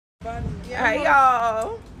Hey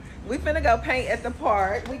y'all, we finna go paint at the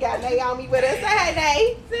park. We got Naomi with us. Say hey,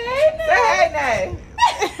 Nay. Say hey, Nay.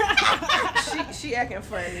 she acting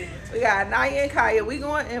funny. We got Naya and Kaya. We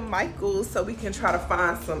going in Michael's so we can try to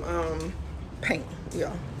find some paint.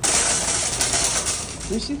 Yeah.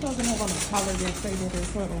 Is she supposed to have on a collar that say that or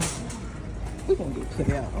something? We gonna get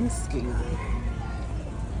put out. I'm scared.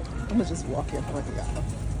 I'm gonna just walk in front of y'all.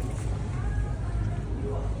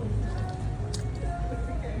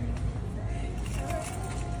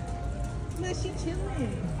 Look, she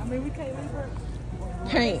chilling. I mean, we can't leave her.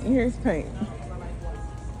 Paint. Here's paint.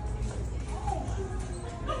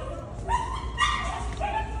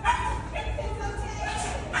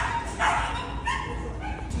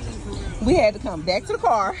 We had to come back to the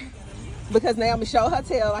car because Naomi showed her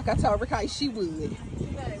tail like I told Rakai she would.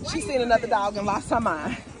 She seen another dog and lost her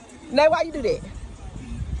mind. Nay, why you do that?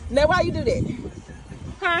 Nay, why you do that?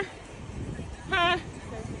 Huh? Huh?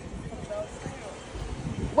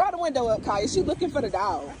 Roll the window up, Kaya. She looking for the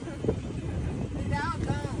dog.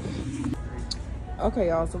 Okay,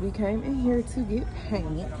 y'all, so we came in here to get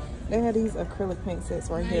paint. They had these acrylic paint sets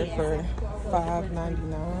right here for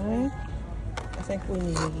 $5.99. I think we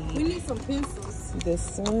need some pencils.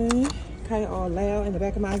 This one. Kaya all loud in the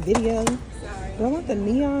back of my video. Sorry. Do I want the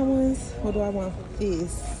neon ones or do I want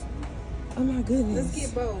this? Oh my goodness.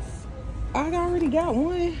 Let's get both. I already got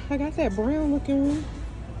one. I got that brown looking one.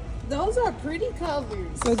 Those are pretty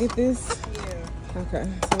colors. So get this? Yeah. Okay,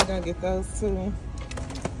 so we're gonna get those two.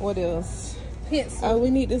 What else? Pencils. Oh, we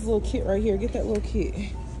need this little kit right here. Get that little kit.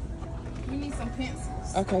 We need some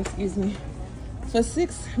pencils. Okay, excuse me. For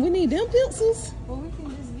 $6, we need them pencils? Well, we can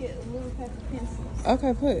just get a little pack of pencils.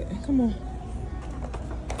 Okay, put. Come on.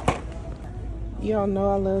 Y'all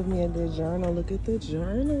know I love me a good journal. Look at the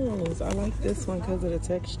journals. I like this one because of the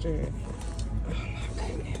texture. Oh my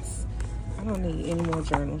goodness. I don't need any more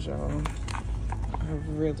journals, y'all. I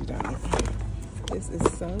really don't. This is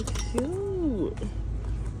so cute.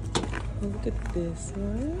 Look at this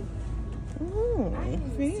one. Oh,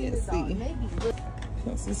 fancy.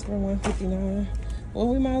 This is for $1.59. Well,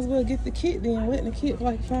 we might as well get the kit then. Wasn't the kit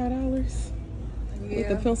like $5? Yeah. With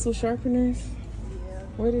the pencil sharpeners? Yeah.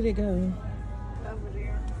 Where did it go? Over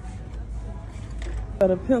there. So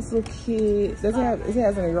the pencil kit, does it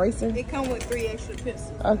has an eraser? It comes with 3 extra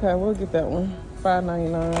pencils. Okay, we'll get that one.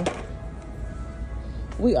 $5.99.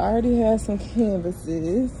 We already have some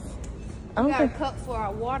canvases. I We don't got a think cup for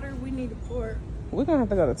our water. We need to pour. we're gonna have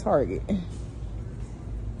to go to Target. We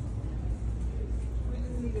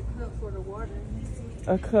just need a cup for the water.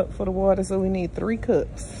 A cup for the water, so we need 3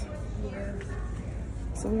 cups. Yeah.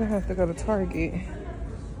 So we're gonna have to go to Target.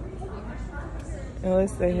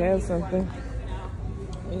 Unless they have something.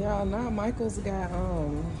 Y'all, now Michael's got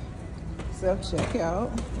self-checkout.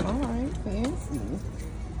 Alright, fancy.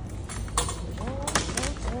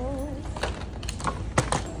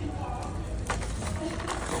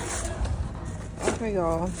 Okay,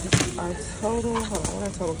 y'all. Our total, hold on, what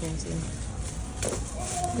our total came to?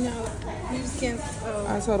 No, you just can't.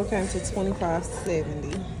 Our total came to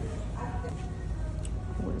 $25.70.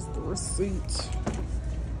 Where's the receipt?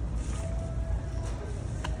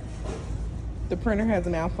 The printer has a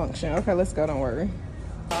malfunction. Okay, let's go, don't worry.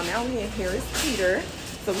 Now we in Harris Teeter,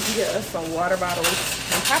 so we can get us some water bottles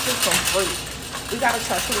and probably some fruit. We got a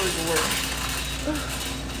charcuterie board.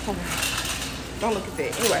 Hold on. Don't look at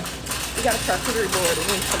that. Anyway, we got a charcuterie board and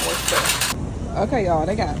we need some more stuff. Okay, y'all,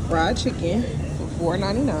 they got fried chicken for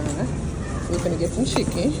 $4.99. We're gonna get some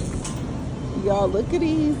chicken. Y'all, look at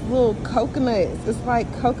these little coconuts. It's like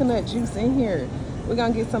coconut juice in here. We're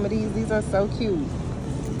gonna get some of these. These are so cute.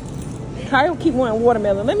 Kyle keep wanting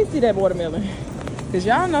watermelon. Let me see that watermelon. Cause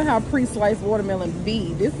y'all know how pre-sliced watermelon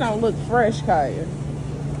be. This don't look fresh, Kaya.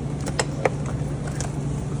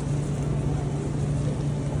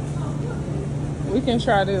 We can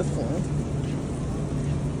try this one.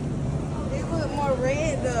 It look more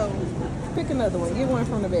red though. Pick another one. Get one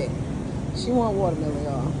from the back. She want watermelon,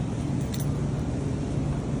 y'all.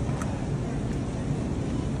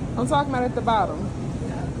 I'm talking about at the bottom.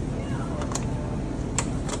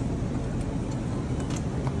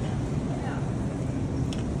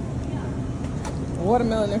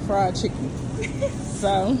 Watermelon and fried chicken.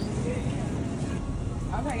 So,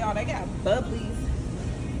 okay, y'all, they got bubblies.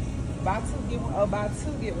 Buy two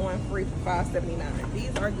get one free for $5.79.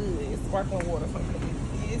 These are good. It's sparkling water. So I'm gonna get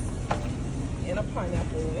this and a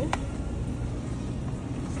pineapple.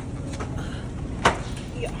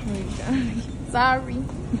 Yeah. Sorry.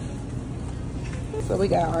 So we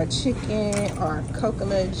got our chicken, our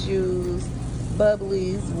coconut juice,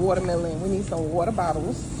 bubblies, watermelon. We need some water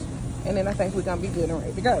bottles. And then I think we're gonna be good and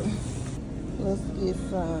ready to go. Let's get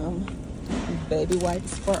some baby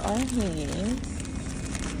wipes for our hands.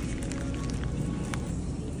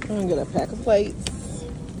 I'm gonna get a pack of plates.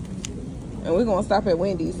 And we're gonna stop at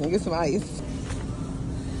Wendy's and get some ice.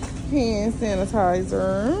 Hand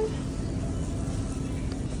sanitizer.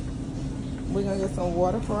 We're gonna get some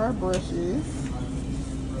water for our brushes.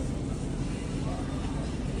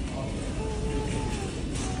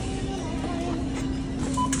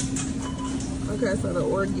 Okay, so the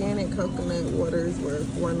organic coconut waters were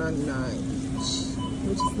 $4.99 each,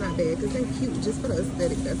 which is not bad because they're cute. Just for the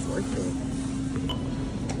aesthetic, that's worth it.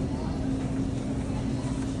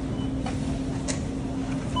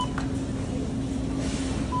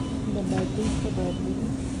 The bubbly.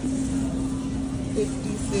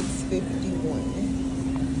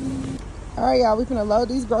 $56.51. All right, y'all, we finna load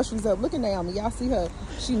these groceries up. Look at Naomi. Y'all see her?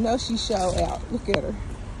 She knows she show out. Look at her.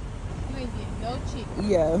 No chicken.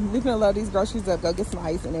 Yeah, we finna load these groceries up, go get some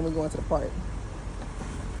ice, and then we're going to the park.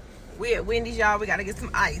 We at Wendy's, y'all. We gotta get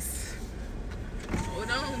some ice.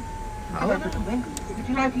 Hold on. Hold on. Would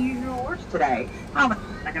you like to use your words today? I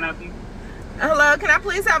can help you. Hello, can I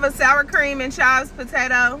please have a sour cream and chives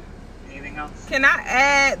potato? Anything else? Can I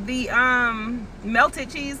add the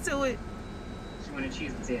melted cheese to it? You want a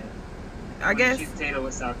cheese potato? I guess. Cheese potato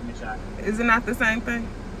with sour cream and chives. Is it not the same thing?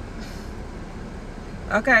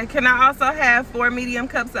 Okay, can I also have 4 medium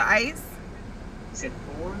cups of ice? You said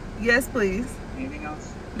 4? Yes, please. Anything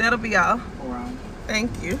else? That'll be all. 4 on.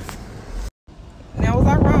 Thank you. Now, was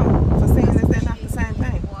I wrong for saying that they're not the same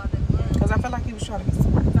thing? Because I felt like he was trying to be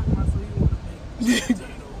smart.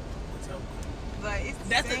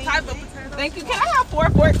 That's the type of potato. Thank you. Can I have 4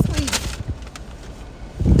 forks, please?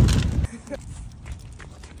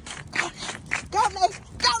 Go, Nate.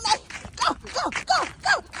 Go, Nate. Go, go, go,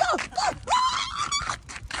 go, go, go.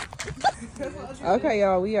 Okay,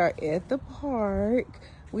 y'all, we are at the park.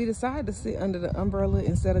 We decided to sit under the umbrella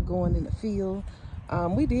instead of going in the field.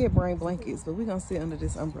 We did bring blankets, but we're gonna sit under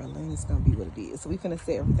this umbrella and it's gonna be what it is. So we finna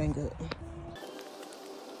set everything up.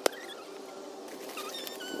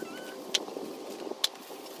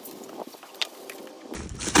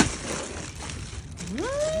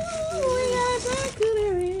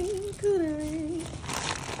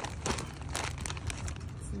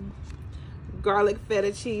 Garlic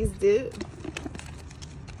feta cheese dip,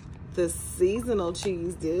 the seasonal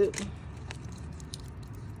cheese dip.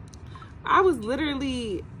 I was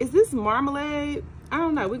literally, is this marmalade? I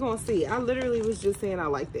don't know, we're gonna see. I literally was just saying I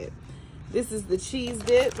like that. This is the cheese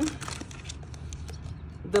dip,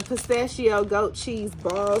 the pistachio goat cheese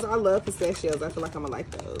balls. I love pistachios, I feel like I'm gonna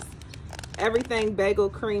like those. Everything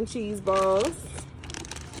bagel cream cheese balls.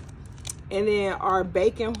 And then our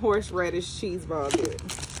bacon horseradish cheese ball dip.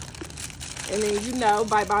 And then, you know,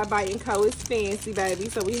 Bite by Bite & Co. is fancy, baby.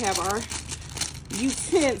 So we have our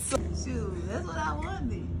utensils. Shoot, that's what I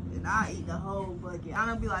wanted. And I eat the whole bucket. I'm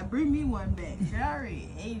gonna be like, bring me one back. I already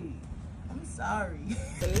ate it. I'm sorry.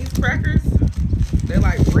 And these crackers, they're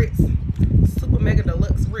like Ritz. Super Mega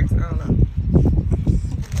Deluxe Ritz. I don't know.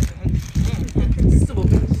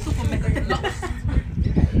 Super mega deluxe.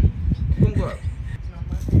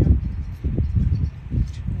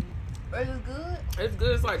 Is it good? It's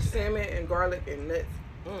good. It's like salmon and garlic and nuts.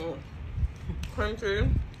 Crunchy.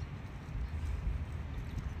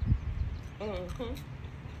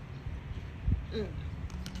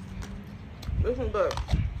 This one good.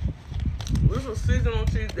 This is seasonal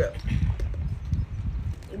cheese dip.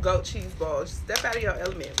 Goat cheese balls. Step out of your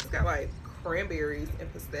element. It's got like cranberries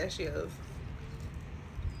and pistachios.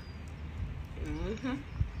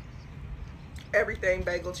 Everything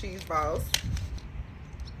bagel cheese balls.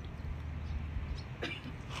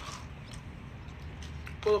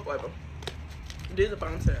 Full of flavor. These are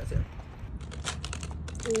bomb size here.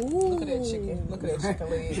 Ooh. Look at that chicken. Look at that chicken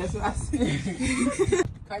leg. That's what I said.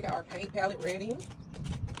 I got our paint palette ready.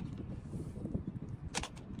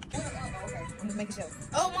 Okay, I'm just making sure.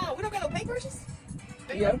 Oh, Mom, we don't got no paintbrushes?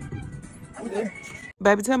 Yeah.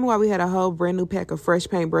 Baby, tell me why we had a whole brand new pack of fresh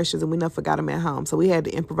paint brushes and we never forgot them at home. So we had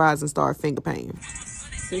to improvise and start finger painting.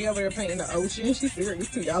 See over there painting the ocean. She's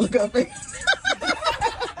serious too. Y'all look up there.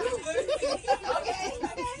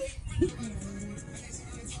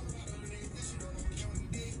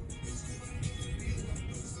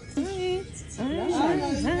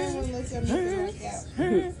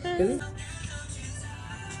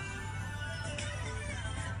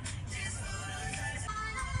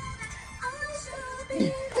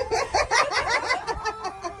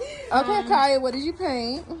 Okay, Kaya, what did you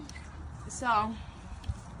paint? So, I'm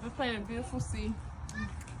painting a beautiful sea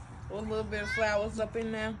with a little bit of flowers up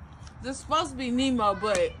in there. This is supposed to be Nemo,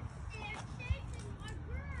 but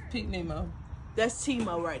Pink Nemo. That's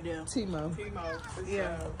Timo right there. Timo.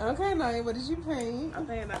 Yeah. Okay, Naya, what did you paint? I'm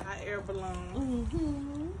paying a hot air balloon.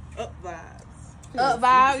 Mm-hmm. Up vibes. Up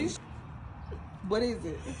vibes. What is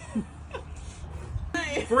it?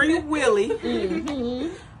 Free Willy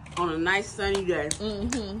Mm-hmm. on a nice sunny day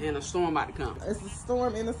Mm-hmm. and a storm about to come. It's a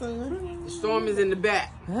storm in the sun. The storm is in the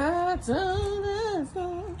back. I told the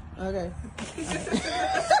storm. Okay.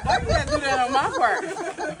 Why you gotta do that on my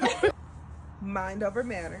part? Mind over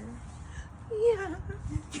matter. Yeah.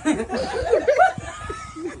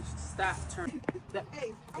 Stop, turn.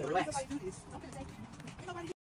 Relax.